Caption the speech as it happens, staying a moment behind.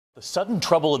The sudden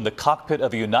trouble in the cockpit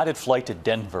of a United flight to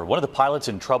Denver. One of the pilots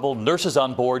in trouble, nurses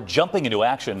on board jumping into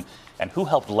action. And who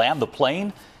helped land the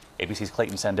plane? ABC's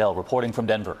Clayton Sandell reporting from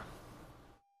Denver.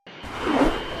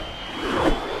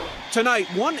 Tonight,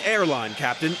 one airline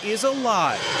captain is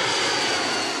alive,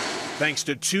 thanks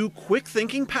to two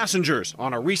quick-thinking passengers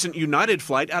on a recent United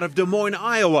flight out of Des Moines,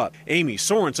 Iowa. Amy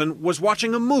Sorensen was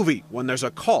watching a movie when there's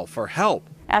a call for help.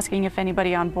 Asking if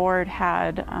anybody on board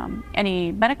had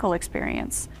any medical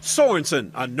experience.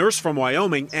 Sorensen, a nurse from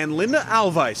Wyoming, and Linda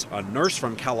Alvice, a nurse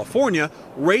from California,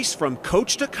 race from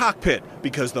coach to cockpit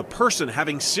because the person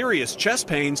having serious chest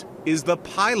pains is the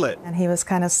pilot. And he was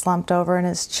kind of slumped over in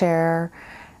his chair,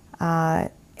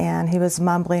 and he was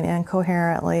mumbling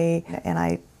incoherently. And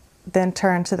I then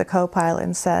turned to the co-pilot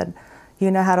and said, "You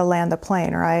know how to land the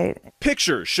plane, right?"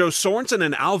 Pictures show Sorensen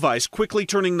and Alvice quickly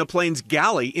turning the plane's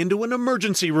galley into an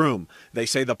emergency room. They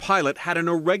say the pilot had an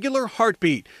irregular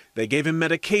heartbeat. They gave him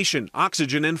medication,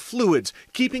 oxygen, and fluids,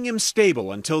 keeping him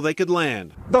stable until they could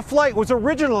land. The flight was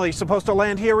originally supposed to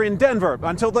land here in Denver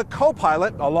until the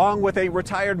co-pilot, along with a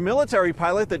retired military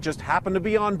pilot that just happened to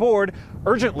be on board,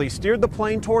 urgently steered the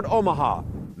plane toward Omaha.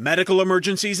 Medical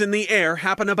emergencies in the air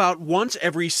happen about once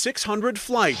every 600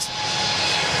 flights.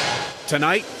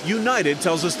 Tonight, United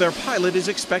tells us their pilot is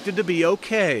expected to be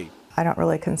okay. I don't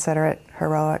really consider it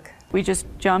heroic. We just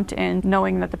jumped in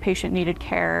knowing that the patient needed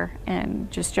care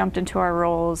and just jumped into our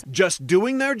roles. Just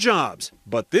doing their jobs,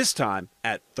 but this time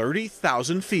at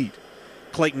 30,000 feet.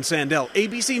 Clayton Sandell,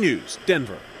 ABC News,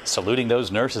 Denver. Saluting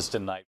those nurses tonight.